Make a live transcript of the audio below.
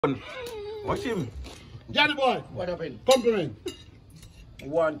Watch him. Johnny boy. What happened? Compliment.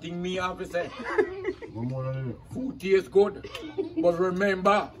 One thing me have to say. Food tastes good, but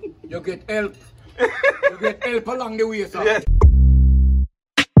remember, you get help. You get help along the way, sir. Yes.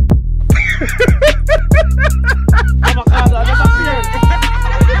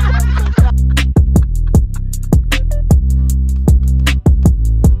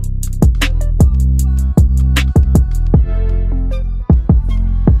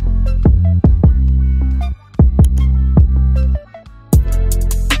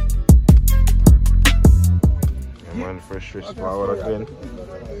 Fresh power again.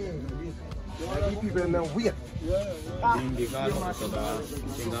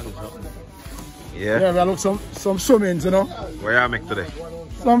 Yeah. Yeah, we look some swimmings, you know. What y'all make today?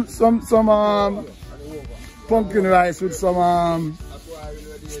 Some pumpkin rice with some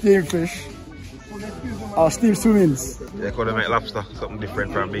steamed fish. Or steamed swimmings. Yeah, could make lobster, something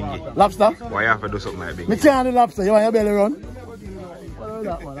different from bingy. Lobster? Why you have to do something like bingy? Me can't do lobster, you want your belly run?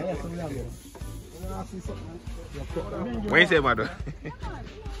 What you say, madam?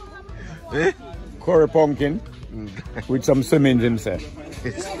 Curry pumpkin with some swimmings inside.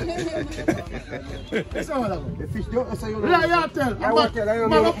 Yeah, tell.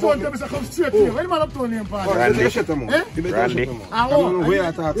 Man up to him, come straight here. When man up to him, Randy. Randy.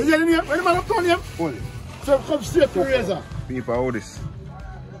 When man up to him, so come straight to Razor. People, all this.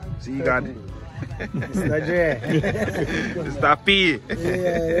 See, you got it. Mr. J. Mr. P.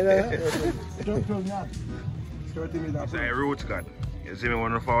 Yeah. It's a Roots God. You see me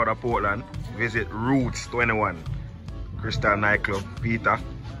when we forward to Portland, visit Roots 21. Crystal Nightclub, Peter.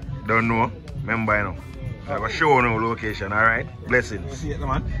 Don't know, remember you know. I have a show no location, alright? Blessings. See it,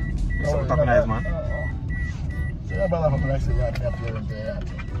 man. Something talking nice, man. Get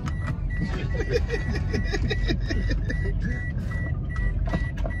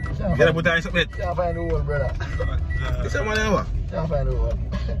up with that something. Can't find the hole, brother. Is that man ever? Can't find the hole.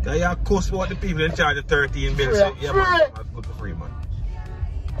 You cost about the people in charge of 13 bills. Yeah, man. That's good for free, man.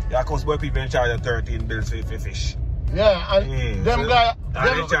 You cost about people in charge of 13 bills for fish. Yeah, and them guys.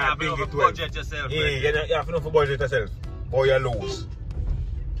 Them charge big it well. Budget yourself. Yeah, you have to know for budget yourself. Or you lose.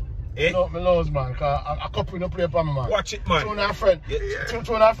 Eh? No, me lose, man, because a couple don't play for me, man. Watch it, man. Two and a friend.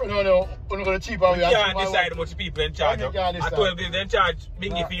 Two and a friend, only going to cheap and we You can't decide how much people in charge of. I told you they in charge,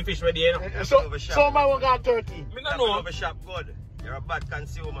 bingy for your fish ready, you know. So man won't got 13. Me not know. Shop good. You're a bad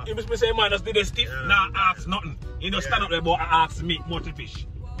consumer. You must say, man, just do the stiff, nah ask nothing. You don't stand up there but ask me multi fish.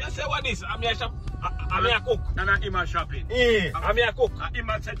 You say what this? I'm here shop. I'm here cook. And I'm him shopping. Yeah. I'm here cook.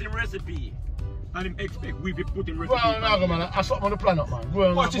 Him set him recipe. And him expect we be putting recipe. Go on, now, man. I something on the planet, man. Go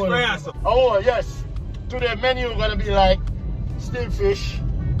on, watch his prayers. Oh, yes. Today menu going to be like steamed fish,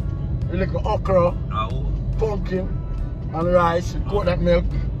 a little okra, pumpkin, and rice, coconut milk,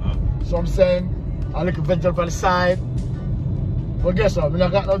 some same, a little vegetable on the side. But guess what? I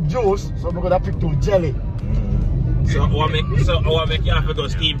got no juice, so I'm going to pick two jelly. So I make you have to go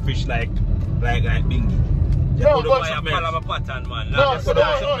steam fish like bingy. No, but I'm a pattern, man. No.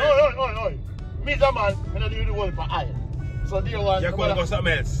 Me the man, I don't do the whole for iron. So do you want? You're going to go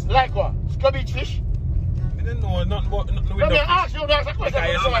something else. Like what? Scabbage fish? I don't know, nothing with Let me ask you a question.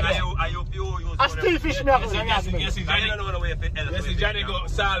 I still fish me. Yes, Johnny go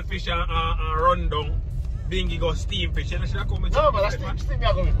salt fish and run down. Bingy go steam fish. No, but that's steam me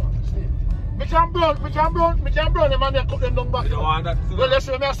go with man. Steam. Me can brown them and then cook them down back. Well, let's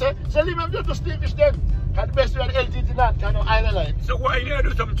see what I say. So leave them just to steam fish then. And the best way at LTT not kind of island line. So why you gonna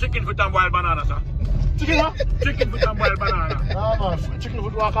do some chicken foot and boiled banana, sir? Chicken huh? Chicken foot and boiled banana. No man, chicken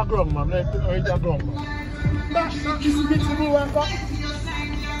foot walk a ground, man. Let it a ground, man. This is mixed with one cup.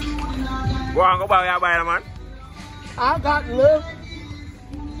 Go on, go buy your buy, man. I got love.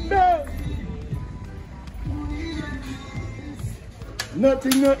 No.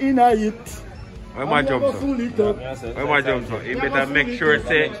 Nothing no in it. Where my jump Where my jump you better make sure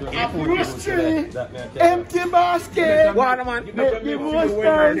say empty basket. What man? Make the most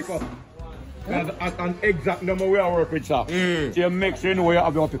sense. That's an exact number we are working with, sir. So you make sure you know where you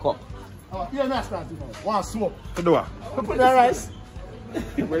have your pick up. Yeah, that's not it. One soap. To do what? Put that rice.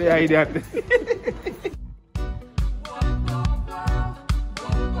 Where you idiot?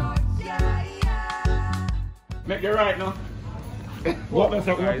 Make it right now.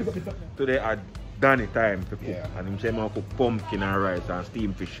 Today I done it time to cook, and him say I cook pumpkin and rice and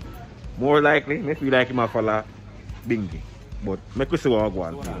steam fish. More likely, me feel like him a follow bingy. But make we see what I go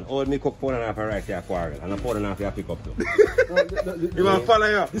on. Old me cook pound and a half of rice here quarrel, and a pound and a half here pick up too. You want to follow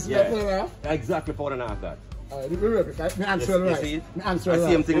you? This is pound and a half? Exactly pound and a half that. Me answer rice. Me answer rice.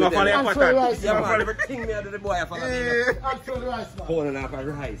 Same thing with them. Answer rice. Yeah, man. Everything me do the boy I follow me. Answer rice, man. Phone and half of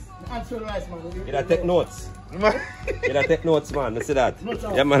rice. Answer rice, man. You gotta take notes. You gotta take notes, man. You see that?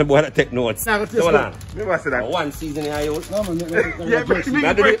 Yeah, man, the boy that take notes. Hold on. Never say that. One season in I use. No, man. Yeah, but me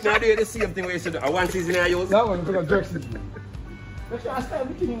I do the same thing where you should do. One season in I use. That one, because jerk season. Let's start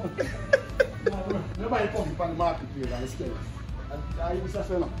the king. Nobody comes from the marketplace and scale. I use this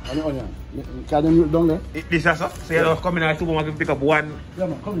one. Onion. Can you down there? This is so you come in the supermarket pick up one. Yeah,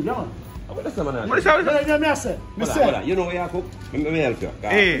 man. Come in, yeah, man. What is that, man? What is that? I say. You know where you cook? Let me help you.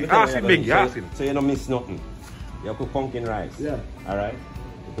 Hey, ask him big, ask him. So you don't miss nothing. You cook pumpkin rice. Yeah. Alright?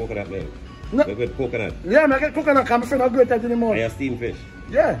 Coconut milk. No. You get coconut. Yeah, man, I get coconut because I'm afraid I'll go at anymore. And you steam fish.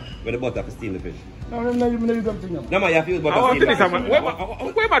 Yeah. With the butter for steam the fish. No, I'm not even something. No, man, you have to use butter. I want to steam this, the man. fish.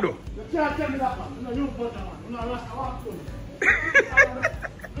 Where am I do? You can't tell me that, man. You know, you butter, man. You know, I want to.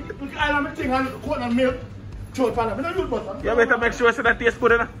 Look, I have a thing, I have coconut milk. Throw it on them. You know, you butter. You better make sure that tastes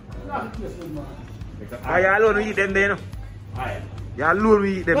good enough. I alone eat them there, no? You alone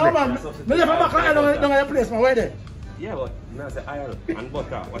eat them no, there. man. Me never back on your place, man. Where there? Yeah, but now say oil and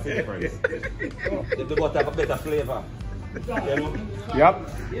butter. What's the difference? The butter have a better flavor. Yep. Yeah,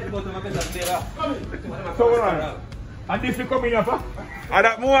 the butter have a better flavor. So what on? And this is coming up, huh? And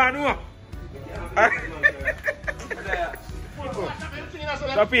that more, no?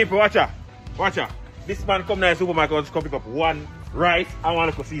 So people, watch out. Watch out. This man come to the supermarket come pick up one rice and one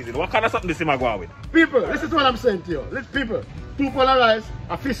little season. What kind of something this man go out with? People, this is what I'm saying to you. Listen, people, 2 pounds of rice,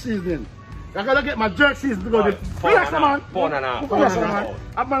 a fish seasoning. I'm going to get my jerk seasoning to go to relax, man. Pound and a half. Relax, man.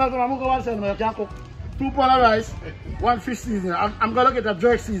 I'm going to go one side, man. You can't cook 2 pounds of rice, 1 fish seasoning. I'm going to get a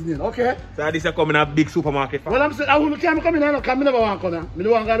jerk seasoning, okay? So this is coming in a big supermarket. Well, I'm saying, I can't come in here, because I never want to come here. I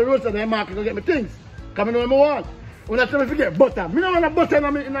don't want to go to the roadside and market to get me things. Because I know what I want. When I tell me to get butter, I don't want butter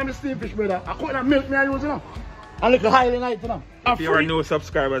in my steam fish, brother. I cook that milk me I use, you know. And look highly night, you know. If you are no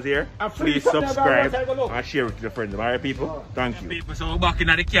subscribers here, please subscribe and share it to your friends. Alright, people? Thank you. People, so we're back in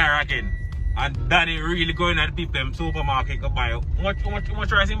the car again. And Daddy really going at the people in supermarket to buy. How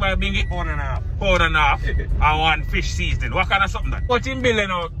much rice in buy, Bingy? Pound and a half. Pound and a half. And 1 fish seasoning. What kind of something that? What's in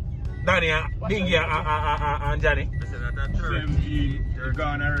billing out, Daddy and Bingy and Johnny? 17. You're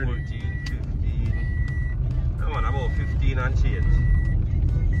gone already. 14, 15. Come on, about 15 and change.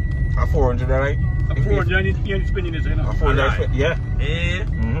 A 400, right? A 400 and you're spending this, you know? A 400, yeah. Eh?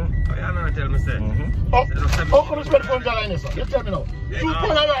 Oh, yeah, no, tell me, say. Oh, come and spend 400 in this, you tell me now. 2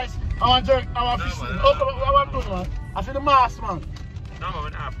 pounds of rice, I want jerk, I want fish seasoning. Oh, I want to do, man. I feel the mass, man. No, man,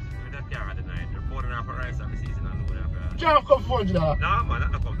 with that car at the night. They're pouring out for rice at the season and all that. You can't come $400. No, man,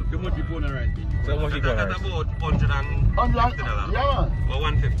 that's not come to. How much you put on rice? So how much you got? That's about $150. Yeah, man. Well,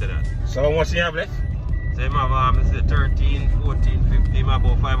 150 that. So how much you have left? So you have 13, 14, 15, you have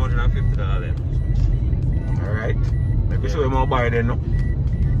about $550 left. Alright. Make sure you more buy then, no?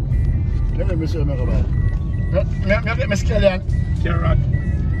 Let me show you my buy. Me get my scallion. Carrot,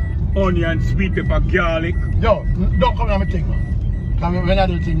 onion, sweet pepper, garlic. Yo, don't come here and think, man. Because when I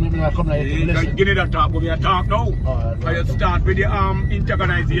do things, I come here and listen. Give me that talk, but we are talk now. Alright. I just start with the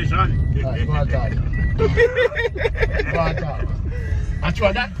interorganization. Alright, go on talk. Go on talk. I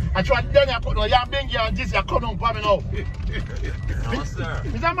tried then I put no yam bingy and Drizzy I come on for me now. No, sir.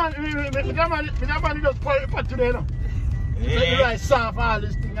 Mr. Man, just pour it pot today, you know. The rice soft, all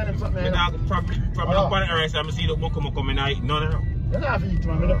this thing and them something. Probably not put the rice, I'm see the muck coming out. No. You don't have to eat,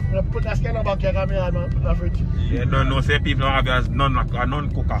 man. I put that scale back here, man, put that fridge. Yeah, no, say people don't have as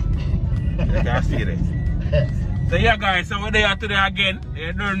non-cooker. You can see it. So yeah, guys, so we're there today again.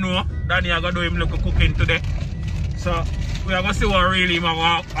 You don't know, Danny are going to do him little cooking today. So we are going to see what really we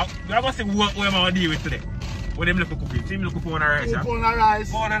are going to see what we're going to deal with today. With him little cooking. See him little pound of rice. 2 pounds of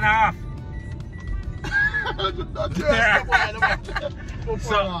rice. Pound and a half.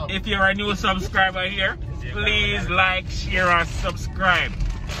 So if you're a new subscriber here, please like, share and subscribe.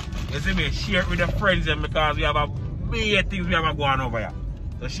 You see me? Share it with your friends because we have a big things we have going over here.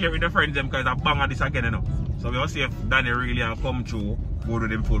 So share it with your friends because I bang on this again, you know. So we will see if Danny really come through go to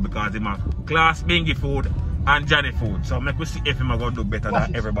them food because he's a class Bingy food and Johnny food. So make we see if he's going to do better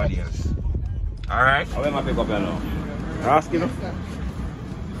than everybody else. Alright? How am I pick up here now? Ask him.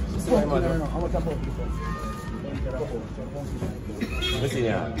 Listen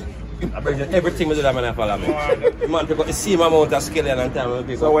here. I bring everything with that man I follow me. The man pick up the same amount of skill and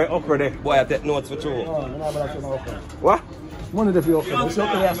time. So we're okra there. Boy, I take notes for you. What? Money there for okra. It's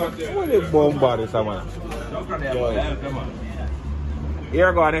okra. What the bomb body, someone?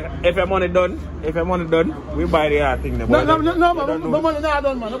 Here, go on. If your money done, we buy the other thing. No, man. My money not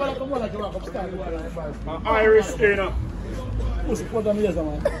done, man. Nobody come on like you want to start. Irish, you know. Who's put them here,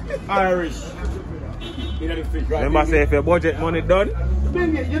 man? Irish. Remember say if your budget money done,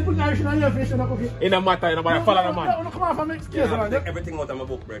 You put Irish in your fish and cook it. it don't matter, nobody follow the man. Come on, make excuse, Yeah, man. take everything out of my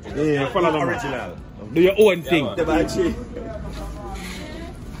book, bro. Yeah, follow the man. Original. Do your own thing.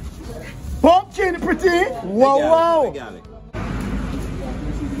 Pumpkin pretty. Wow.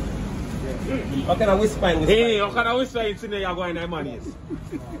 How can I whisper in Hey, how can I whisper in there you're going to money?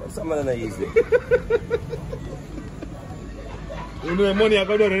 Some of them are easy. You know money I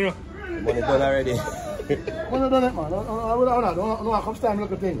got done, you know. Money done already. When I done it, man, I come stand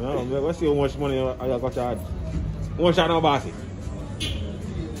look at thing. No, let's see how much money I got charged. How much I know about it?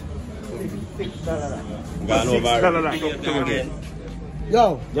 Gone over.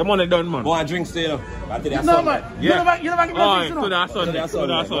 Yo. Your money done, man. Go and drink still. No, man. You never give me no drinks, To that Sunday.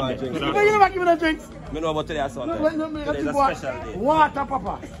 You never give me no drinks. I know about today Sunday. Today's a special day. Water,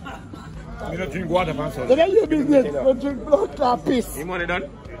 papa. You don't drink water, man, son. Look at your business. You drink blood and piss. Your money done?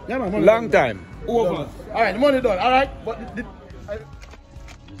 Yeah, man. Money Long done. time. Over. Alright, the money done. Alright. But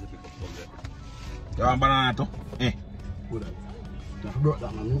you want banana too? Eh. Good. Bro,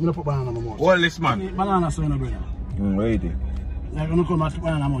 that man. I'm going to put banana on my mouth. All this, man. Banana, so you know, brother. Wait. Like, I'm going to come and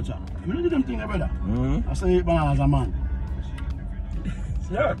banana mouth. I'm going to do them things, brother. I say banana as a man.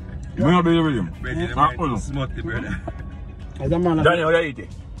 Yeah. You want to be with him? Smutty, brother. As a man. Daniel, how you eat it?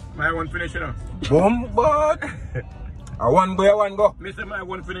 My one finish, you know. Boom, but. I one go. Mr. My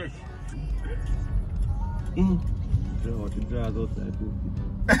one finish.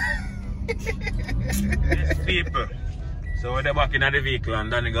 These people. So when they're back in the vehicle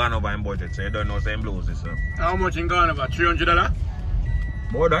and then they gone over in budget, so you don't know same blues, so. How much in Ghana? About $300?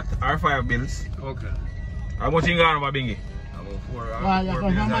 More that, or 5 bills. Okay. How much in Ghana, my bingy? About 4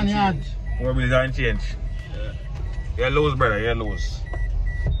 bills. 4 bills and change. Yeah. You lose, brother, you lose.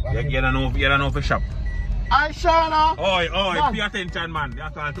 You don't know for shop. I Shana. Oi, pay attention, man. You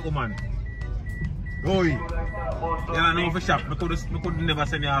call to woman. Oi. You don't know for shop. I could never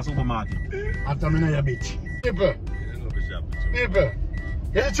send you a supermarket. After me know your bitch. People.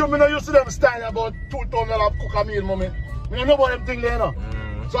 You see, me no used to them style about $2,000 cook a meal, mommy. Me don't know about them things there, no.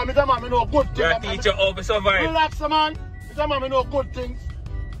 So I tell man, me know good things. You teach you how to survive. Relax, man. I tell man, me know good things.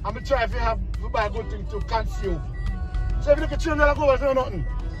 And me try to buy good things to consume. So if you look at $300 go over, nothing.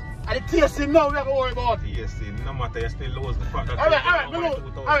 And the tasting now we have to worry about. Tasting, no matter, you still lose the fact that Alright,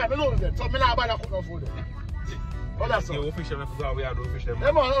 me lose them. So me not buy that cook no food. Oh, that's all. You fish them if you go, we have to fish them.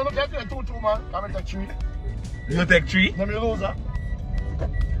 Hey man, I don't get 2 man. I'm take 3. You take 3? Let me lose that.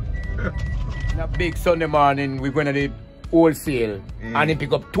 On a big Sunday morning, we're going to the wholesale and then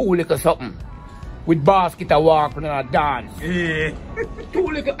pick up 2 little something. With basket of walk and a dance. Yeah. 2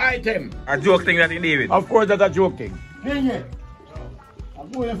 little items. A joke thing that you David. Of course, that's a joke thing. Yeah.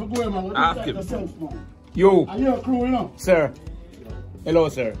 I'm going for going, man. Ask him. Yourself, man. Yo. Are you a crew, you know? Sir. Hello,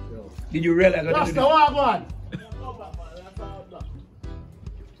 sir. Did you realize what That's you the did? one.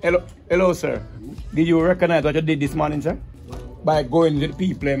 Hello, sir. Did you recognize what you did this morning, sir? By going to the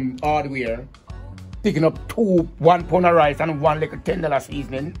people in hardware, picking up 1 pound of rice and 1 little $10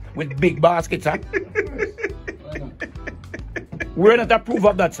 seasoning with big baskets, sir. We're not approve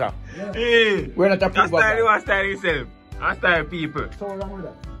of that, sir. Yeah. Hey. We're not approve of that. You are style yourself. I style people. So what's wrong with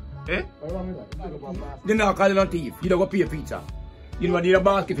that? Eh? What's wrong with that? You're not calling on thief. You don't go pay a pizza. You don't need a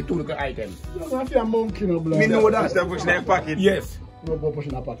basket for 2 little items. You don't have a monkey, no blood. Me know that. Stop pushing that pocket. Yes. No go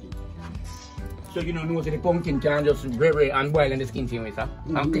pushing that pocket. So you don't know that the pumpkin can just very and boil in the skin thing, sir?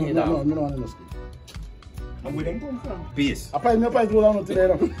 And clean it out. No, no, skin. I'm with him. Peace. I probably no go down today,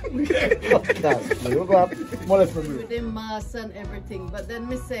 no. You go up, molest for me. With the mask and everything, but then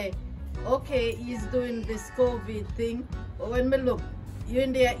me say, okay, he's doing this COVID thing, but when me look, you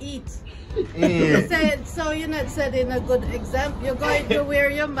in there eat. You said, so you're not setting a good example. You're going to wear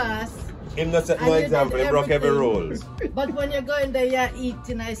your mask. Him not set no example, he broke every rules. But when you're going there, you're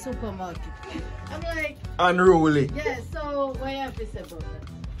eating in a supermarket. I'm like, unruly. yeah, so why have to say about that?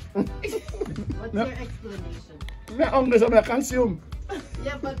 What's your explanation? I'm hungry, so I consume.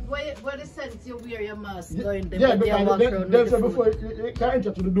 Yeah, but what is sense you wear your mask going there? Yeah, but you walk because around they with say the before food? you can't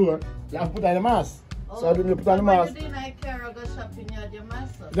enter to the door, you have to put on the mask. So I didn't put on the When mask. you didn't I care, I go shopping, you had your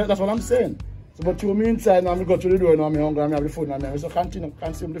mask on. That's what I'm saying. So, but you me inside now, I go to the door now, I'm hungry, I have the food now, I so continue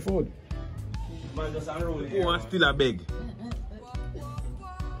consume the food. Man, just unruly. Who wants still a beg?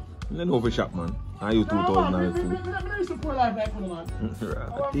 You know for shop, man. Are you 2000 I used to poor life like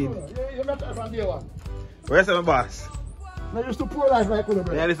you, man. You're not from day one. Where's my boss? I used to poor life like you,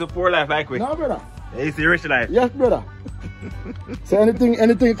 brother. Yeah, this is a poor life like we. No, brother. Yeah, it's the rich life. Yes, brother. So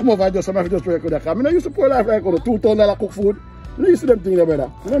anything come over, just somebody just work with that. I mean, I used to poor life like you, $2,000 cook food. You used to them things there, brother.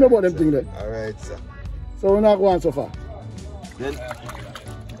 You don't know about them things there. Alright, sir. So we're not going so far. Then,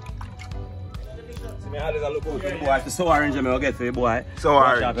 I always look out for the boy. The sour orange I get for the boy. Sour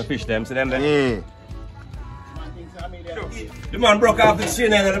orange. Watch out to fish them. See them there? Yeah. The man broke off the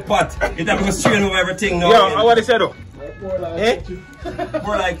strain out of the pot. It have to strain over everything now. Yo, what they said though? Eh?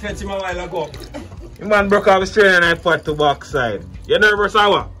 More like fetch him a while ago. The man broke off the strain and I pot to backside. You nervous or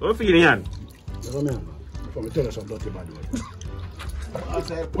what? What feeling yan? Come here, man. Tell us something about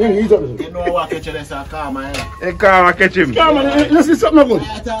you know what catch this a karma, eh? Hey, Karma, catch him. Karma, you see something good?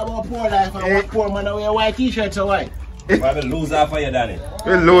 I talk about poor life and what poor man wear white t-shirts or white. I will lose half of you, Danny.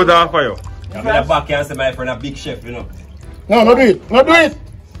 We'll load off for you. I'm in the back here and say my friend a big chef, you know. No, no do it. No do it.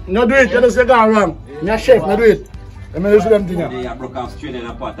 No do it. You just say go wrong. You're a chef, no do it. Let me listen to them thing here. I broke off straight in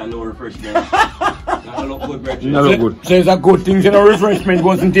a pot and no refreshment. That look good, bro. That look good. So it's a good thing that no refreshment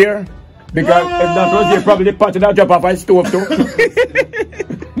wasn't there. Because if that was there, probably the pot that drop off a stove too.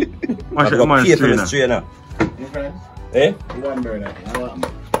 I got man strainer. Eh? One burner.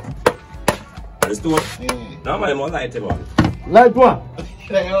 The stove? No, man, I'm not light about it. Light what?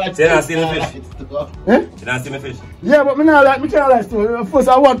 Say not see me fish. Eh? You not see me fish. Yeah, but me not like, me can't like stove. First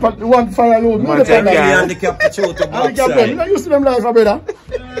I want fire load. Man, take me handicap the chow to backside. You not used to them life, brother.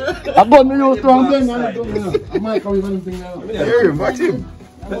 I got me used to them. I might come with anything now. Hey, watch him.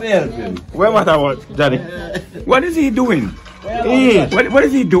 Where matter what, Johnny? What is he doing? What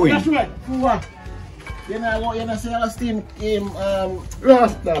is he doing? That's right. You know, say Austin came,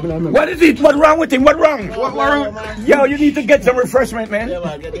 Rasta. What is it? What wrong with him? What wrong? What wrong? Yo, you need to get some refreshment, man. Yeah.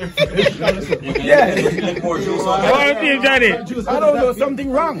 What is it, Johnny? I don't know,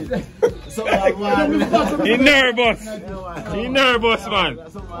 something wrong. He nervous. He nervous, man.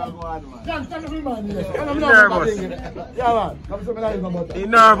 He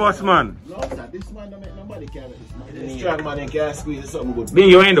nervous, man. This man don't make nobody carry this. Strong man can't squeeze something good.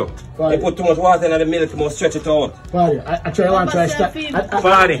 Being your window. You put too much water in the milk, you must stretch it out. Party. I try one, try start.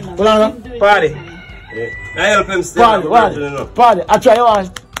 Party. Party. I help him still. Party. I try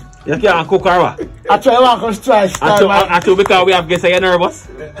one. You can't cook or what? I try one, cause try start. I too because we have guests, are you nervous?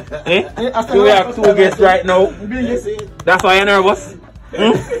 Eh? We have 2 guests right now. That's why you're nervous.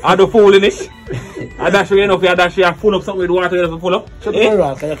 I do foolish. I dash you enough, I dash you full up something with water, you have to full up. Shut the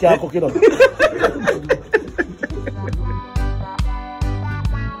door, cause you can't cook it up.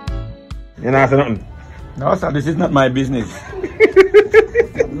 You know, say nothing. No, sir, this is not my business.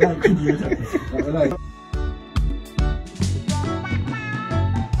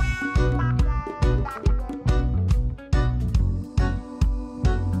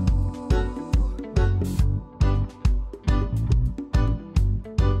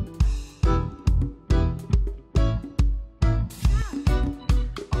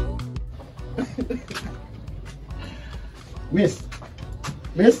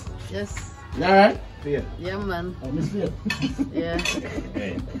 Miss? Yes. You alright? Yeah, man. Oh, Miss Faith. Yeah.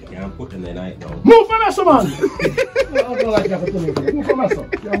 Hey, you can't put in the night now. Move from us, man! I don't like that for me. Move from us.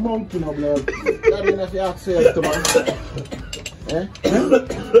 You're a monkey now, blood. That means if you access to man.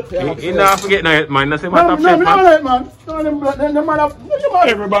 You not forget now, man. That's a No, matter of no, chef, man. man. No, them blood, them man.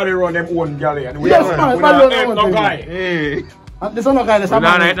 Everybody run them own galley. And we Yes, don't man, we man, don't no, help no, no no. guy. Hey. This one no guy, that's a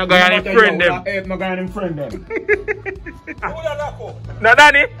Nah, man. no guy and him friend them. Help no guy and him friend them. No,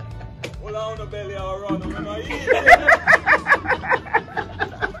 Danny.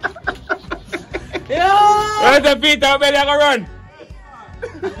 Where's the Peter belly I go run?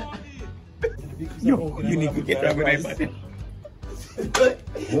 Yo, you need to get that with my body.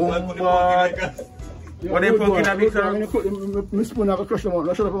 What they poking at me, sir? I'm going to spoon I crush them out.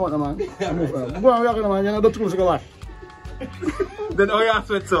 No, shut up about man. Go on, we are man. You're not too close to go wash. Then how you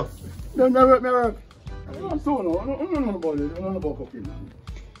sweat, so? No, never. I'm so no. I don't know about it. I don't know about cooking.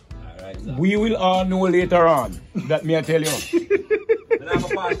 We will all know later on. That me I tell you.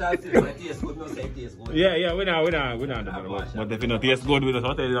 Yeah, we know. But if you don't taste good, we don't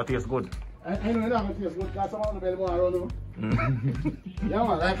tell you not taste good. I know that it tastes good because someone on the belly more around. Yeah,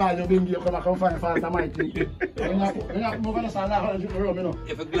 man. Like all you bring you come find fast and mighty. We're not going to stand out and shoot the room, you know.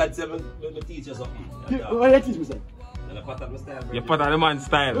 If a glad 7 will teach you something. What you teach me, sir? You put on the man's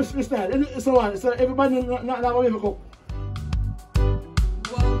style. What's the style? So everybody not going to cook.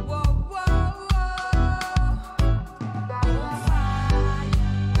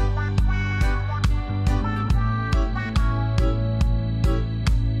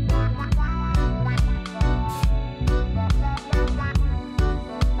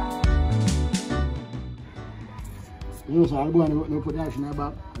 You know, so I'll go and put the action in the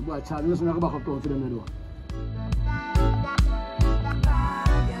back. I'll go and charge. You know, so I'll go back up to them.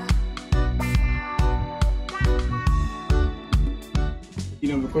 You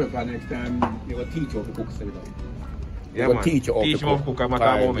know, because next time you will teach how to cook salad. Yeah, go man. teach you how Teach to me how cook. to cook, I'm a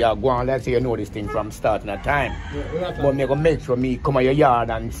talk about me. Yeah, go on, let's say you know this thing from starting at time. But me go make sure me come to your yard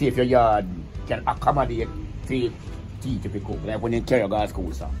and see if your yard can accommodate to teach you to cook. Like when you carry your guys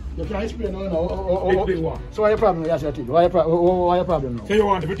school, sir. You can't explain now. So what's your problem? That's your thing. What's your problem now? So you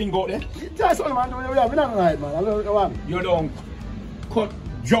want everything go there? That's all, man. We're not right, man. I don't You don't cut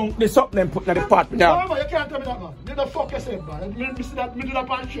junk this up and put in the pot now. No, man, you can't tell me that, man. You don't fuck yourself, man. You see that, me do that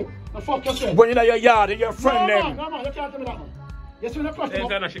pan shit. You fuck yourself. When you're in your yard and your friend them. No, man, you can't tell me that, man. You see the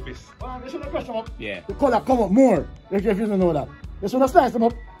question up. Ship is. You see the question up. Yeah. The color come up more, if you don't know that. You see the slice them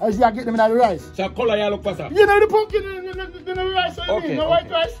up, as you get them in the rice. So color you look for, sir? You know the pumpkin in the rice, okay, the white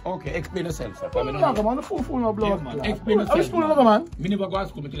rice? Okay, explain yourself, sir. Come on, the full no blood. Yeah, explain yourself. How school another man? Me never go to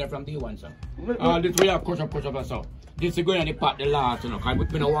school until from day one, sir. This way I crush up and so. This is going to the pot the last, you know,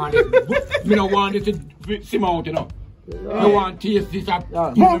 because me don't want this, me don't want this to sim out, you know. I want to taste this up.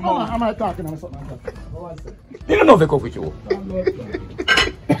 Am I talking or something like that? You don't know if I cook with you.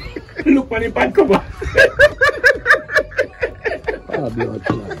 Look on the pan cover. I want to do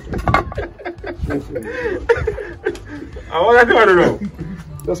it.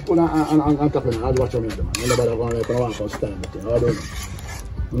 Just put on top of it. I'll watch them, man. Nobody going to want to stand it. You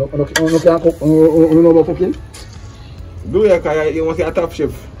know about cooking? Do you, because you want to see a top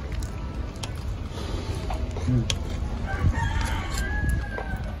chef.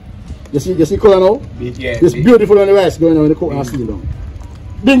 You see color now? Yeah. It's beautiful on the rice going on in the cook and see down.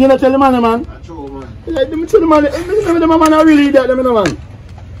 Then you not tell the man, man. Let me tell the man, the man are really that, man.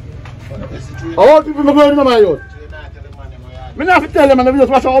 All people going to my yard. I don't have to tell them, I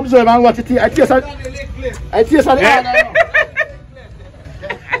just watch and observe and watch it. I taste the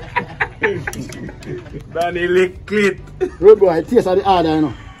Danny lick clit. Road boy, I taste the order, you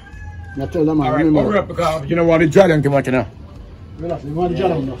know. I tell them, man. Alright, cover up because you don't want to jar them too much, you know. You want to jar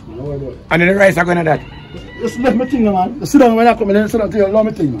them enough, man. And then the rice are going to that. Just let me think, man. Just sit down when I come and sit down to you, allow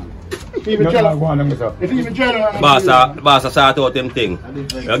me think, man. If you even jealous, if you even jealous, Boss sort out them thing.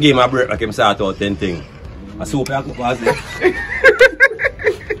 You give him a break like him sort out them thing. A soup I cook was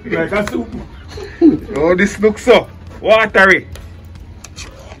Like a soup. Oh, this looks so watery.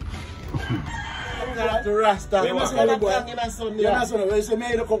 to Rasta. You must have boy. You must know. You say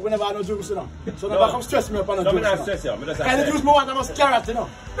me the cook whenever I don't juice, you know. So never come stress me upon a juice. I'm not stress you. Kind of juice me want I must carrot, you know.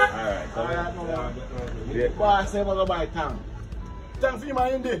 Alright. Boy, I say I'm gonna buy tang. Tang for you,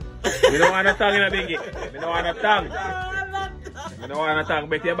 my Indy. You don't want a tongue in a biggie. You don't want a tongue. You don't want a tongue.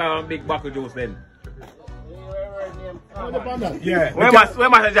 But you buy one big buckle juice then. Yeah. Where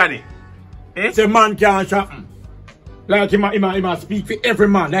Master Johnny? It's a man can't shop. Like he must speak for every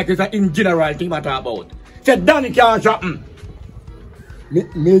man, like it's in general thing I talk about. Say Danny can't shop.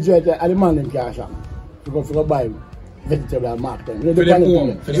 Major the man them can't shop. You go buy vegetable and market. For them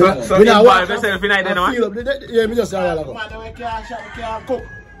home. So you buy yourself in there, no? Yeah, me just say I go. Man, can't shop, can't cook.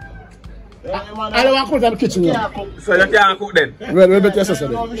 I don't want to cook in the kitchen. So you can't cook then? Well, better say so.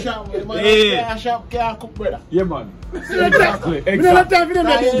 Yeah, man. Exactly. You don't have time for them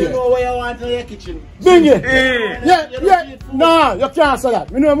to You know where you want in your kitchen. Bing it. Yeah. No, you can't say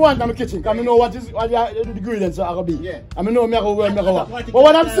that. I know I want in the kitchen because I know what the ingredients are going to be. Yeah. I know where I'm going. But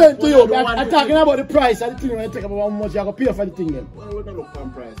what I'm saying to you, I'm talking about the price and the thing when I take about how much you're going to pay for the thing. Well, we don't look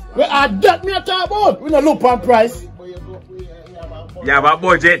on price. Well, that me I talk about. We don't look on price. You have a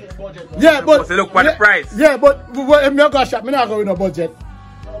budget. Yeah, but you look for the price. Yeah, but if me go shop, me not go with no budget.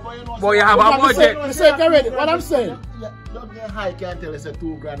 But you have a budget. What I'm saying. Don't get high, can't tell us a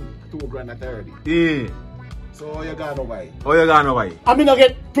 2 grand at 30. Yeah. So you got no buy. Oh, you got no buy. I mean, I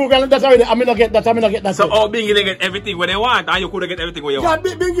get 2 grand. That's already. I mean, I get that. So all Bingy they get everything where they want, and you could get everything where you want.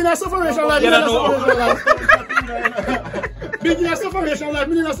 Yeah, Bingy na sufferation life. Bingy na sufferation life.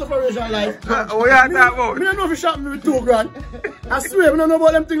 Me na sufferation life. Oh, yeah, that about. Me don't know if you shop me with 2 grand. I swear, me don't know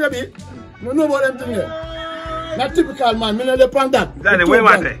about them things there. Me don't know about them things there. Not typical man. Me don't depend that. Danny, where am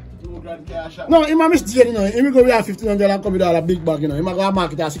I? No, he might miss Jane, you know. He will go with $1,500 and come with a big bag, you know. He might go to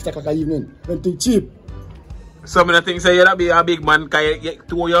market at 6 o'clock in the evening. Then think cheap. Some of the things say you'll be a big man because you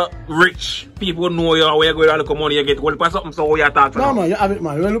two you rich. People know you where you go to look money you get. Well, for something so you talk to no, man, you have it,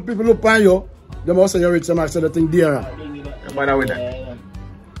 man. When people look at you, they must say you're rich, they might say the thing dearer. Bother with that.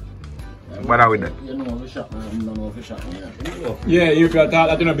 Bother with that. You know, we shop, man. You don't know if we shop. Yeah, you can talk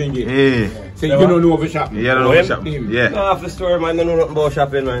that in a bingy. Yeah. So you don't know if you shop. You don't know if you shop. Yeah. No, after the store, man, don't know nothing about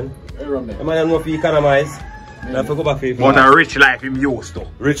shopping, man. The man don't know if you economize. I have to go back for you. What a rich life him used to.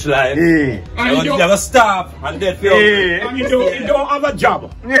 Rich life. Yeah. You have a staff and dead for Yeah. And he don't have a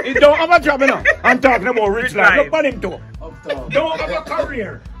job. He don't have a job, you know. I'm talking about rich life. Look at him too. Don't have a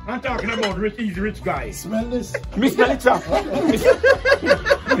career. I'm talking about rich, he's rich guy. Smell this. Smell it, sir.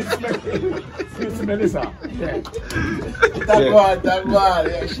 Smell this, sir. Yeah. That one.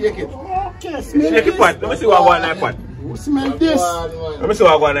 Yeah, shake it. Okay, smell Shake it, pot. Let me see what I want in that pot. Smell this. Let me see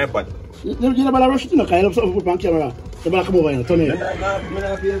what I want in that pot. You never rush it, you know, kind of something put on camera. You better come over here, turn it. Yeah.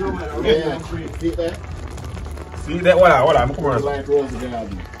 See that? See that? Hold on. Come on. Like rose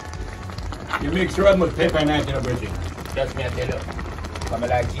garden. You make sure I put pepper in that, you know, Bridget. That's me, I tell you. I'm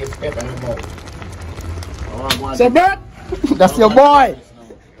like, yes, pepper in the mouth. So, Bert, that's your boy.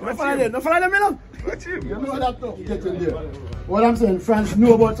 No follow them, you know. Watch him. You know that though. Get in there. What I'm saying, France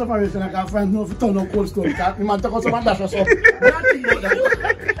know about separation, like France know if you turn on cold stone. You man take out some and dash us up. We don't think about that.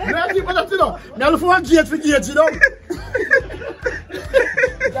 We don't think about that, you know. Me look for a gate for gate, you know.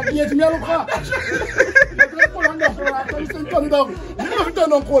 That gate me look for. You pull on that for a you say turn it down. You know if you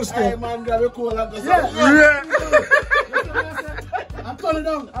turn on cold stone. Hey man, grab your cold and go. Yeah. I'm turning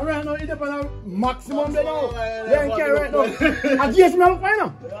down. I right now, it's on a maximum there now. You ain't care right now. And yes, me look for you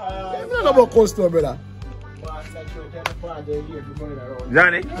now. You don't know about cold stone, brother.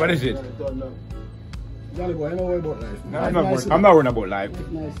 Johnny? What is it? Johnny boy, I don't worry about life. No, I'm not worrying about life.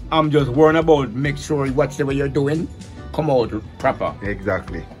 Nice. I'm just worrying about make sure whatever you're doing come out proper.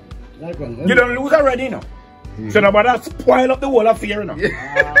 Exactly. Like one, You don't lose already, you know. So nobody spoil up the whole affair, you know.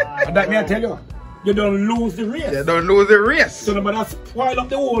 And that me I tell you. You don't lose the race. You don't lose the race. So nobody spoil up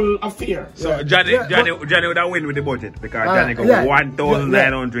the whole affair. So Johnny would have win with the budget because Johnny got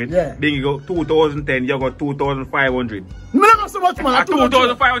 1,900. Then you go 2010, you got 2,500. No, not so much, man. At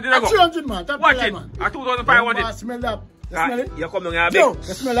 2,500, you go. 300, man. Watch it. At 2,500. Smell that. You smell it? You come down here Yo, big.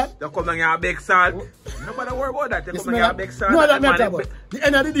 you smell that? You come down here big salt. Nobody worry about that. You come down here big salt. No, that matter about. The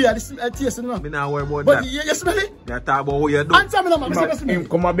end of the day, this taste, you know. Me not worry about But that. you smell it? You talk about what you do. Answer me now, man. Him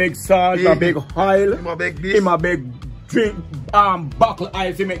come a big salt, a big oil, Him a big this. him a big drink, buckle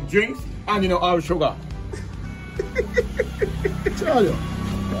ice, he make drinks, and you know all sugar. Tell you.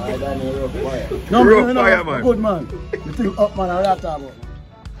 No, rough fire, man. Good man. You think up, man, I talk about.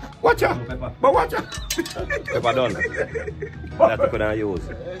 Watch out, but watch out. Pepper done. That's what I use.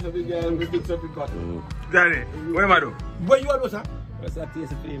 Johnny, what am I doing? Where you are, sir? What's that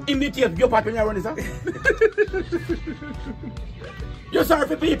taste for him? Imitate your part when you run this, sir. You're sorry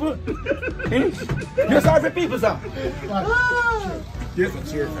for people. You're sorry for people, sir.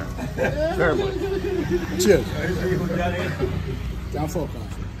 Yes, cheers, sir. Terrible. Cheers. Can't fuck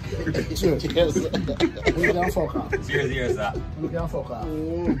off. Cheers. We can't fuck off. Cheers, sir. We can't fuck off.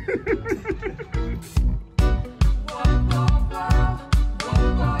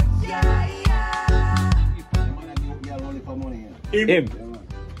 Him.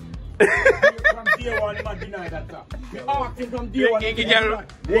 From day one, he might deny that, sir. We asked him from day one. He get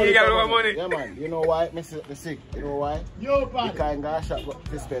money. Yeah, man. You know why? Me sick. You know why? Yo, man. Because I got shot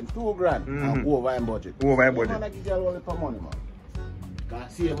to spend $2,000 and over in budget. Over in budget. Man, I give you only for money, man.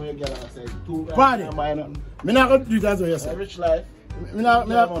 Because see when you get out, say $2,000. Party. And buy nothing. Me not going to do it as what you A say. rich life. Me not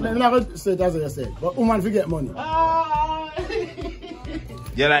going to say it as what you say. But woman forget money.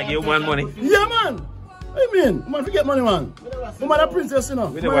 You like your man money? Yeah, man. What you mean? Woman forget money, man. Woman a princess, you know.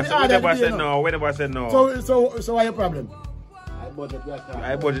 We never said no. We never said no. So why your problem? I budget we are talking.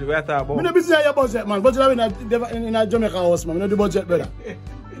 I budget we are talking Me about. no busy your budget, man. Budget in a Jamaica house, man. Me no do budget, brother. Me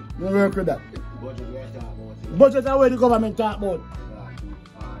no work with that. Budget we are talking about. Budget are where the government talk about.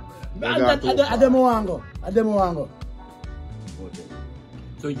 I them want go.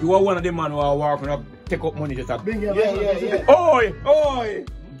 So you are one of the man who are working up, take up money just up. Yeah. Oi!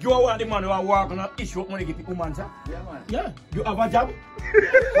 You are one of the man who are working up, issue up money get the woman, sir. Yeah, man. Yeah. You have a job?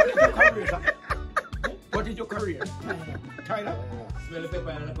 What is your career, sir? What is your career? Tyler? Smell the pepper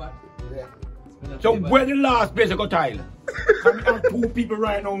in the pot. Yeah. So where the last place you go, Tyler? Because we have two people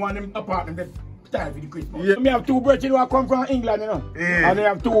right now, one in the apartment that time for the Christmas. Yeah. So me have two brethren who are come from England, you know. Yeah. And they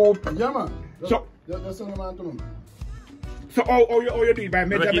have two. Yeah, man. So, That's the man to know. so how you do it by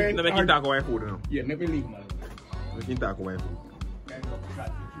measurement? Let me keep talking about food now. Yeah, never leave, man. Let me keep talking about food.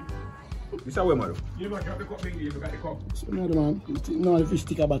 Mr. Wemaro. You don't have the cup, you got the cup. So no, man. No, the fish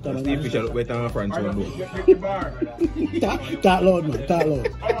stick about that. Steve Fisher look better than France one though. Get the bar, brother. Talk loud, man. Talk loud.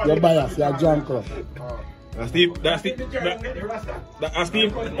 You're biased. You're drunk. That's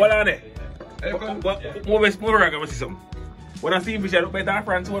Steve, what are they? Move around, I see something. When I see Fisher look better than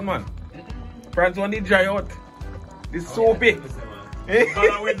France one, man. France one did dry out. This soapy.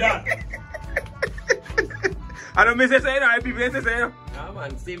 With that. I don't miss it, say no, people say no. Nah,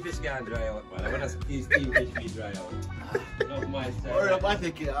 man, steam fish can't dry out, man. I want to see steam fish be dry out. Enough moisture. Hurry up, I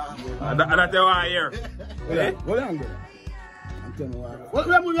take it. And that's what I hear. Hold on, bro. I'm telling you what. What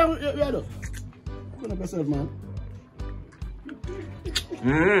we do? What about yourself, man?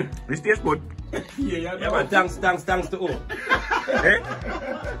 This tastes good. Yeah, Yeah, man, thanks to all. Eh?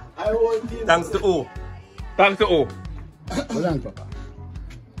 I want him. Thanks to who? Thanks to who? Hold on, Papa.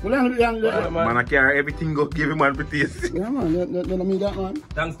 Hold on, Man, I carry everything go give him man for taste. yeah, man. Let me that, man.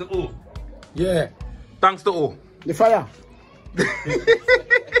 Thanks to who? Yeah. Thanks to who? The fire.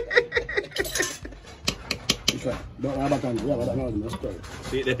 Don't have a can. Yeah, but I know them. That's correct.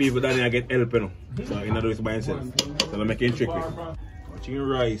 See, the people down here get help, you know. So, you know, do this by himself. So, they're making tricky. Watching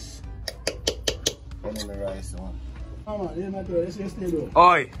rice. And then the rice, man. Come on, yeah, let's stay though.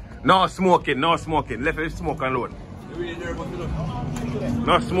 Oi, no smoking, no smoking. Left it smoke alone.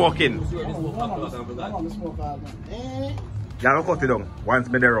 No smoking. Come on, the smoke out, man. You gotta cut it down. Once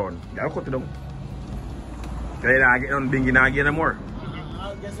me there on. You gotta cut it down. You don't get on binging again anymore.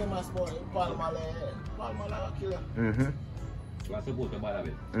 I guess I must smoke Palmale. Palmale kill him. What's the boat about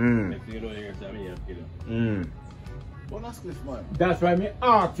it? Next thing you know, you're going to kill him. Bonus cliff, man. That's why me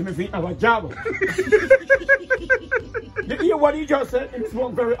asked him if he have a job. You hear what he just said? He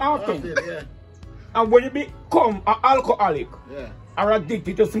smoke very often. Yeah. And when you become an alcoholic Yeah. or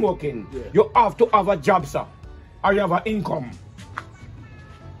addicted to smoking, Yeah. you have to have a job, sir. Or you have an income.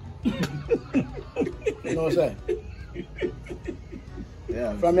 No, sir.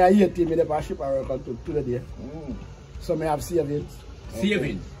 Yeah. From my 18, me the ship I work on to the day. So me have savings.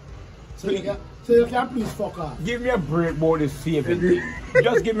 Savings. So you can please fuck off. Give me a break about the savings.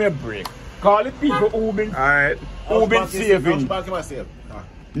 Just give me a break. Call the people who been Alright. saving. Back myself.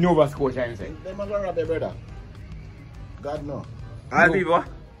 Nova Scotia, I say. They must go rob their brother. God no. Alright, people.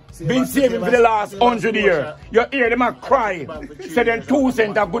 Been saving for the last 100 years. You hear them a cry. Say then 2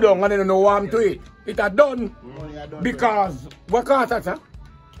 cents a good on and they don't know what I'm to it. It a done. Because, what cause that, sir?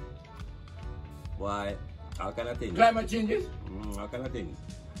 Why? How can I think? Climate changes? How can I think?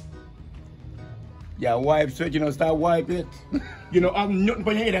 Yeah, wipe so you know, start wipe it. You know, I'm nothing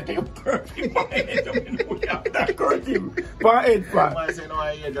for your head that you curtain my head. That curtain my head, fat. I say no,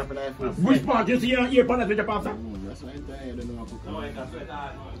 I hear dropping that food. Which part you see your ear pan with your papa? That's why I'm tired. I don't know how to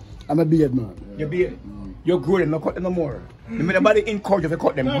cook. I'm a beard man. Your beard. You grow them, not cut them no more. You mean nobody encourage you to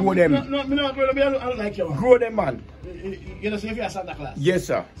cut them, grow them. No, I don't like you, man. Grow them, man. You know, see if you're Santa Claus. Yes,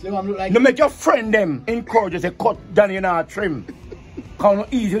 sir. See what I'm look like? No make your friend them encourage you to cut down in our trim. Cause no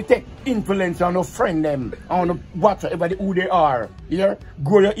easy take influence on no friend them, on no watch everybody who they are. Here,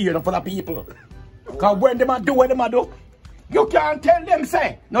 grow your ear for the people. Cause when them a do what them a do, you can't tell them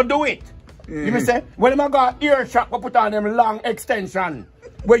say, no do it. You mean say, when them a got ear shot, we put on them long extension.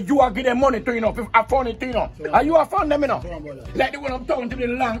 Where you are give them money to, you know, if I found it to, you know. Are you a found them, you know? Like the one I'm talking to the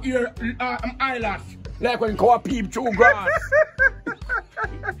long ear eyelash. Like when you go a peep through grass.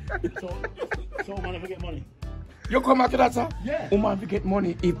 So man, if I get money. You come after that, sir? Yeah. Woman to get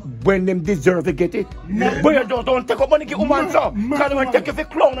money if when them deserve to get it. But you don't take up money to woman, sir. Because they will take you for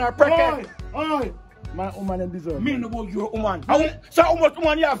clown or pregnant. Oi! Man, woman them deserve. Me know about your woman. So how much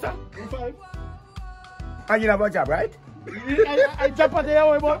woman you have, sir? 5. And you have a job, right? I jump at the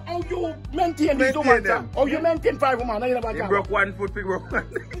air, but How you maintain this woman, sir? How you maintain 5 women and you have a He job? broke 1 foot, he broke 1.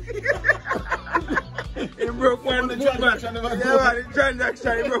 He broke 1 foot, man. Yeah, man, the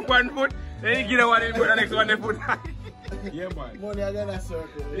transaction, he broke 1 foot. Then he get one, he put the next one, they put. Yeah, man. Money are going to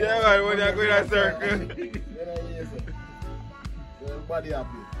circle. Yeah, man, money are going to circle. Everybody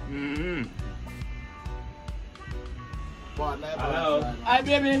happy. Hello. Hi,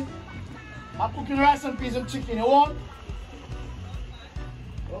 baby. I'm cooking rice and peas and chicken. You want?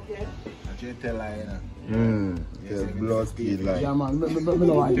 Okay. I just tell her, you know. Yeah, blood speed like. Yeah, man. Me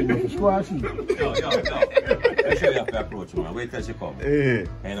don't want to do squash. Yo. I show you have to approach, man. Wait till she come.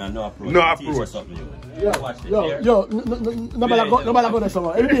 And I no approach. No Teach approach. her something, yo. Watch this. Yo, nobody go there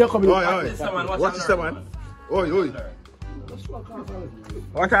somewhere. Every day you come in. Oi, watch this, man. Oi.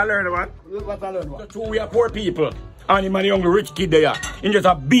 What I learn, man? What I learn, man. So we are poor people. And him and the young rich kid there. He just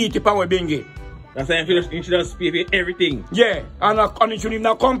a beat it power bingy. That's why you should just pay for everything. Yeah, and he shouldn't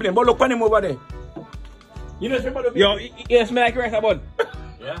even complain. But look at him over there. You know somebody. Yo, you smell like rice about?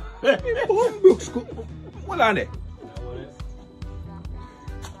 Yeah? Hold on there.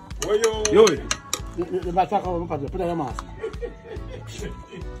 Yo. The matter come put on your mask.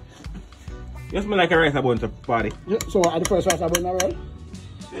 You smell like a rice about to party. So at the first rice I burn now, right?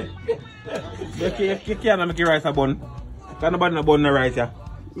 You can't make a rice about. Can't nobody no bun no rice, yeah.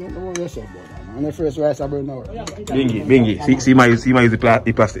 No, yes, sir, brother. And the first rice I burn now. Bingy. See my use the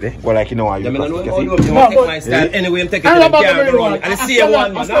plastic there. But like you know how you plastic, you see? You want to take my style anyway, I'm taking it to the camera. And the same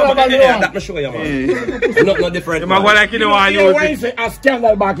one, man. I'm going to that, me show you, man. Not no different. You might go like you know how you When you use say a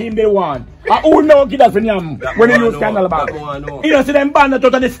scandal back in the one. Who know get us in him when you use scandal back? You don't see them banned out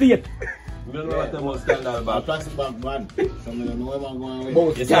of the state. You don't know what the most scandal about. Plastic bag man. Some of them know where I'm going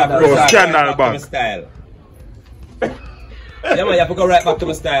with. It's a scandal back. style. Yeah, man, you have to go right back to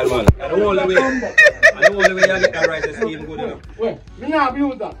my style, man. And the only way you get that rice is steam good enough. Wait, me not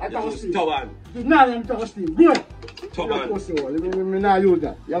use that. I can't see. Stubborn. It's not them to steam. Go ahead. Stubborn. Me not use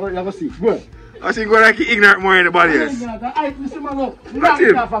that. You have to see. Go ahead. I see go like he ignorant more than anybody else. I see man up. You not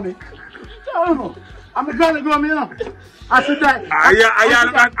care for me. I don't know. I'm a girl girl, me, you know. I said that. I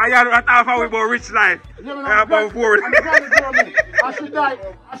look half about rich life. Yeah, about poor. I should die.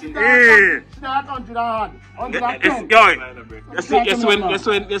 I should die.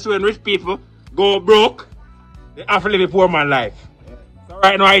 That's when rich people go broke, they have to live a poor man life. So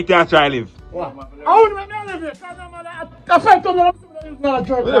right now I try to live. How do I live it? I fight to them. We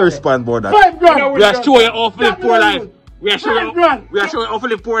don't respond about that. 5 grand. We are showing how to live poor life. We are showing how to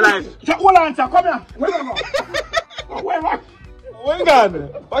live poor life. Hold on, sir. Come here. Where am I? When gone?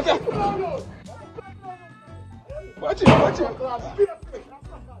 Watch it.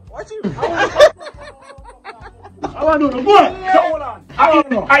 Watch it. I want to know. Go ahead. Hold on. I don't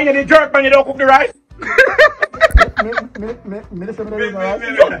know. I need the jerk when you don't cook the rice. No.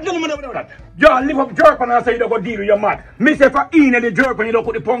 You live up jerk when I say you don't go deal with your mad. Me say for in the jerk when you don't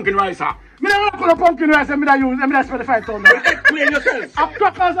cook the pumpkin rice. Me don't put the pumpkin rice and me don't use. Me don't spend the 5,000. Explain yourself. I'm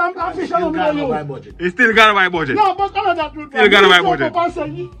crackers and fish and me don't use. He still got my budget. No, but I know that dude. Still got my budget.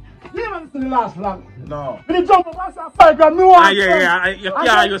 You never see the last vlog. No. When you jump up and say 5 grand, me want. Yeah. You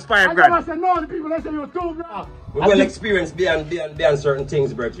can't use 5 grand. I say no, the people they say you're 2 grand. We will experience beyond certain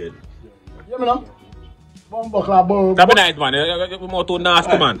things, Bridget. You know? Bumbuckler, That be nice, man. You're more too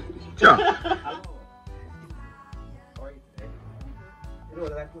nasty, man. Sure. You know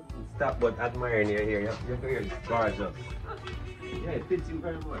that I couldn't stop but admiring your hair. Your hair is gorgeous. Yeah, it fits you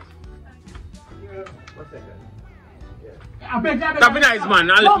very much. Yeah. 1 second. That be nice, man.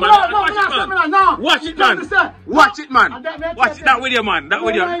 Watch it, man. Watch it, man. Watch it. That with you, man. That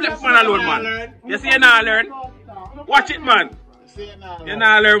with you. Left man alone, man. You see you now learn. Watch it, man. You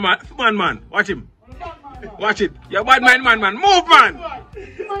now learn, man. Watch him. Watch it. You're bad man. Move, man. Move, man.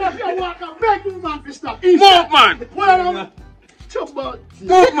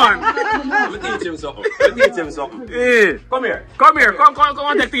 Move, man. Let me teach him something. Hey. Come here. Come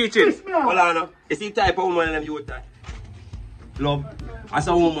on, take teaching. Hold on. You see the type of woman them you would type? Love. As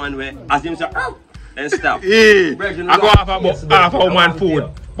a woman where, as him say, oh, then stop. Yeah. I go half a woman food.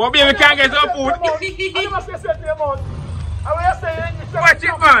 But baby can't get some food. Watch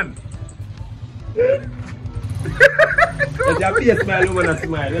it, man. Let your face smile, woman, and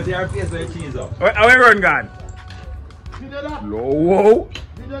smile. Let your face with cheese up. How we run, gone? Whoa.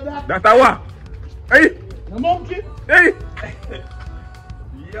 That's a what? Hey. The monkey. Hey.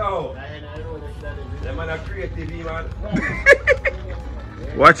 Yo. Them man are creative, man.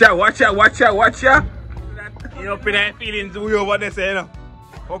 Watch out. You know, open our feelings way over there, say, you know.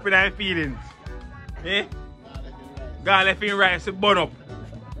 Open our feelings. Eh? God left him rice to burn up.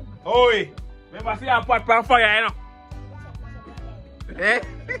 Oi. Remember see a pot on fire, you know? Eh?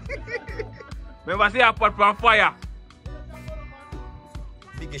 Remember see a pot on fire?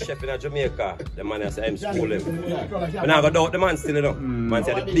 Biggest chef in Jamaica, the man has him school him. When I go doubt the man still, you know. Man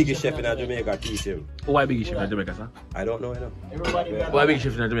said the biggest chef in Jamaica teach him. Why biggest chef in Jamaica, sir? I don't know, you know. Why biggest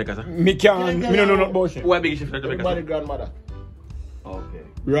chef in Jamaica, sir? Me no know not bullshit. Why biggest chef in Jamaica, Everybody sir? grandmother. Okay.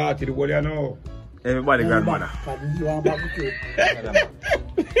 Right to the world, you know. Everybody grandmother.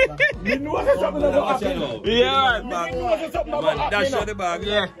 You know something about happening. Yeah, Man, dash out the bag.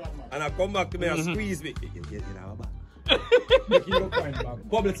 Yeah. And I come back to me and squeeze me. You know, bag.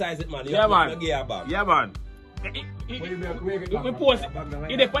 Publicize it, man. Yeah, man. Yeah, man. We post it.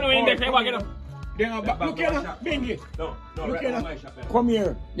 You depend on the bag, you know. Look here, Benji. No, Look right here. on my shop. Come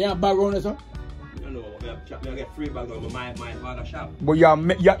here. They have bag on it, sir. No, I get free bag on my father shop. But you know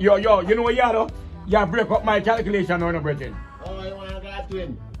what you do? You break up my calculation on the Britain. Oh, you want to get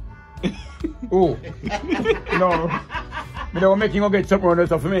twin? Oh. No. But they were making him get something on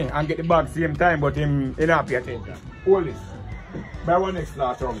stuff for me and get the bag same time, but him not pay attention. Hold this. By one next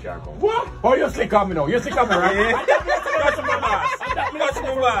last round can come. What? Oh, you're sick of me now. You're sick of me, right? That's my boss. That's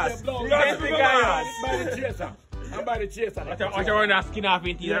my boss. That's my boss. By the chaser. I'm by the chaser. Watch around that skin off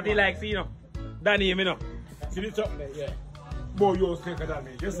in teeth. They like, see, you know. Danny, you know. See this up there? Yeah. Boy, you're sicker than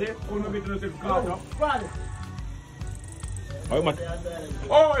me. You see? Who know me to the card up? Oh, man.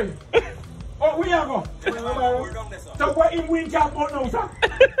 Oi! Oh, we are go. So what him win can't go now, sir?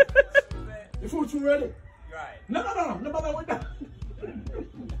 The food too ready? Right. No matter what that.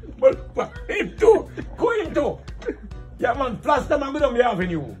 But him too. Go him too. Yeah, man, plaster man, we don't be having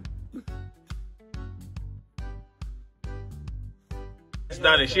you. It's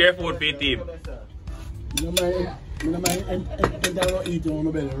done. Share food for your team. You know my eating on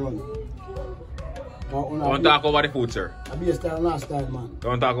my belly run. Don't talk about the food, sir. I be a style last time, man.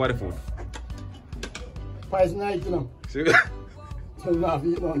 Don't talk about the food. Price night, you know. So love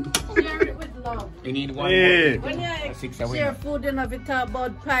eat one. Share it with love. You need one Yeah. more. When you 6 away. share food, you know, we talk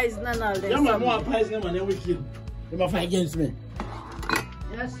about pies and all this. Yeah, man, more price, man. They wicked. They might fight against me.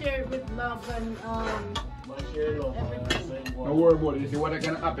 Yeah, share it with love and everything. Don't worry about it. You see what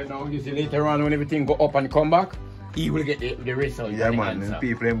can happen now? You see later on when everything go up and come back, he will get the result. Yeah, man. And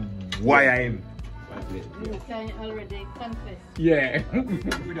people them wire him. You can already confess. Yeah.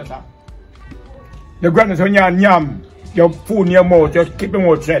 The grandness when you yam, your food in your mouth, just keep your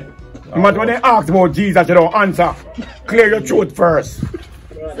mouth shut. No matter when they ask about Jesus, you don't answer. Clear your throat first.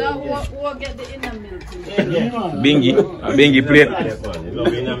 So we'll get the inner milk. Bingy. A bingy plate.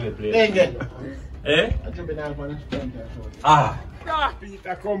 Eh? Ah.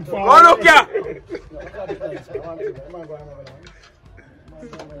 Peter come from. Oh, look ya!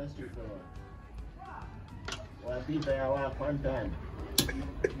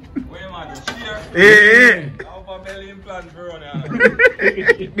 Hey, Belly implant, bro.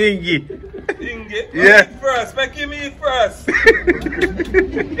 Bingy. Bingy. Yeah. Eat first. Make him eat first. I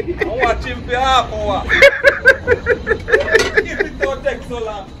watch him for half hour. If it don't take so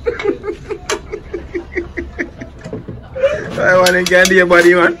long. I want to get your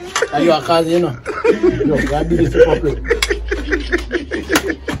body, man. Are you a cousin, you know? Yo, I be this public.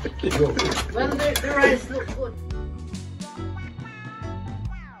 Well, the rice look good.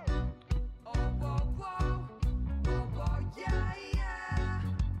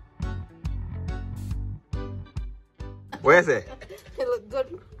 Where's it? It look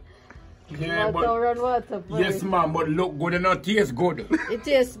good. Yeah, Water yes, man, but look good and not taste good. It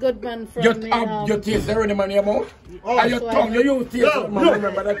tastes good, man. From You me, taste the rhythm in your mouth. Oh, and your so tongue, you use taste. Yo, Man, yo,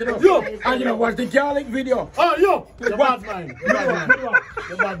 remember that, you know? yo. And you know, watch the garlic video. Oh, yo! The bad man. The bad man.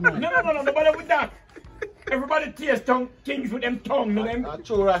 The bad man. No, nobody with that. Everybody taste tongue, things with them tongue, you know them.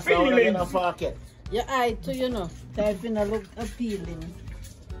 Feelings. your eye too, you know. Type in a look appealing.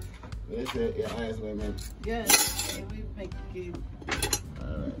 Your eyes, man. Yeah, we make it.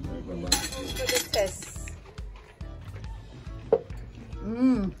 Alright, For the test.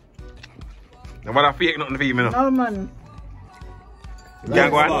 Mmm. Nobody fake nothing for you, man. No, man. You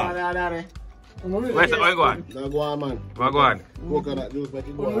can't go on? Where's it? Where go on? No, go on, man. Where go on? Coconut juice, make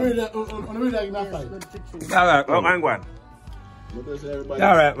it go on. Alright, Where go on?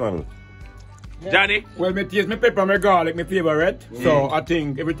 Alright, man. Johnny? Well, me taste my pepper, my garlic, my favorite. So I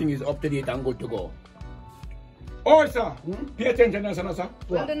think everything is up to date and good to go. Oh, sir, pay attention, sir.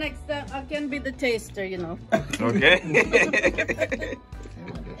 Well, the next time I can be the taster, you know. Okay.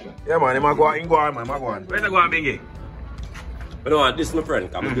 Yeah, man. You might go on, man. Go on. Where's the go on, Bingy? You know what, this is my friend,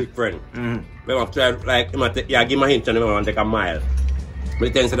 I'm a big friend. I want to try, like, yeah, give my hint and I want to take a mile. But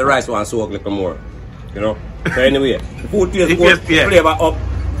it tends to the rice one soak a little more. You know? So anyway, the food tastes good, flavor up,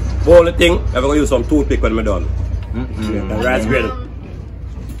 boil the thing, I'm going to use some toothpick when I'm done. The rice bread.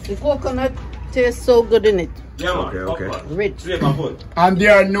 The coconut tastes so good in it. Yeah, man. Okay. Rich. Flavor good. And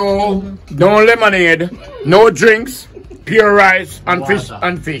there are no lemonade, no drinks, pure rice and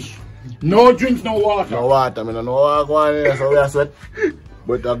fish. No drinks, no water. No water, I mean, no water go on here, so we are sweat.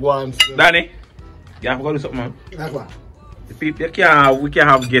 But I go on. Danny, you have to go do something, man. That's what? We can't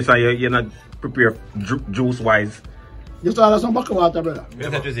have guests and you're not prepared juice-wise. You saw some bucket water, brother.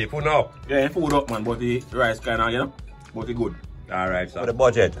 Yes, what you say, food now? Yeah, food up, man, but the rice kind of, you know, but it's good. Alright, for the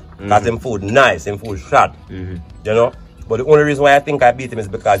budget, because him food nice, him food shot, you know. But the only reason why I think I beat him is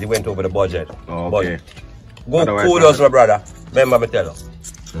because he went over the budget. Oh, okay. But good kudos, my brother. Remember me tell you.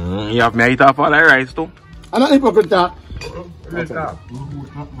 You have me eat off all that rice too? I'm not hypocrite, that. And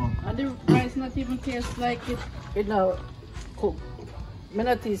the rice not even taste like it now cook. Me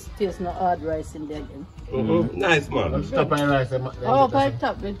not taste no hard rice in there again. Nice, man. Stop my rice. Oh, by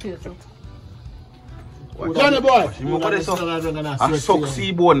top it taste. Johnny boy! What is up? A suck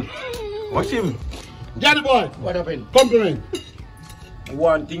sea-bone. Watch him. Johnny boy! What happened? Compliment.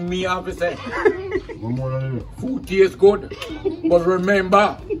 One thing me have to say, food tastes good, but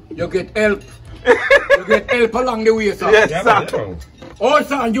remember, you get help. You get help along the way, sir. Yes, sir. Oh,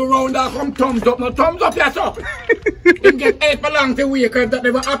 son, you round there come thumbs up. No, thumbs up, yes, sir. You get help along the way, because that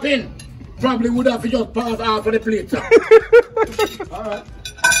never happened. Probably would have just passed half of the plate, sir. Alright.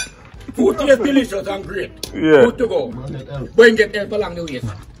 Food tastes delicious and great. Yeah. Good to go. But you get help along the way,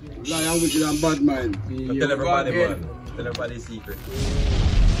 sir. Lion wicked and bad mind. Tell everybody, man. Tell everybody secret.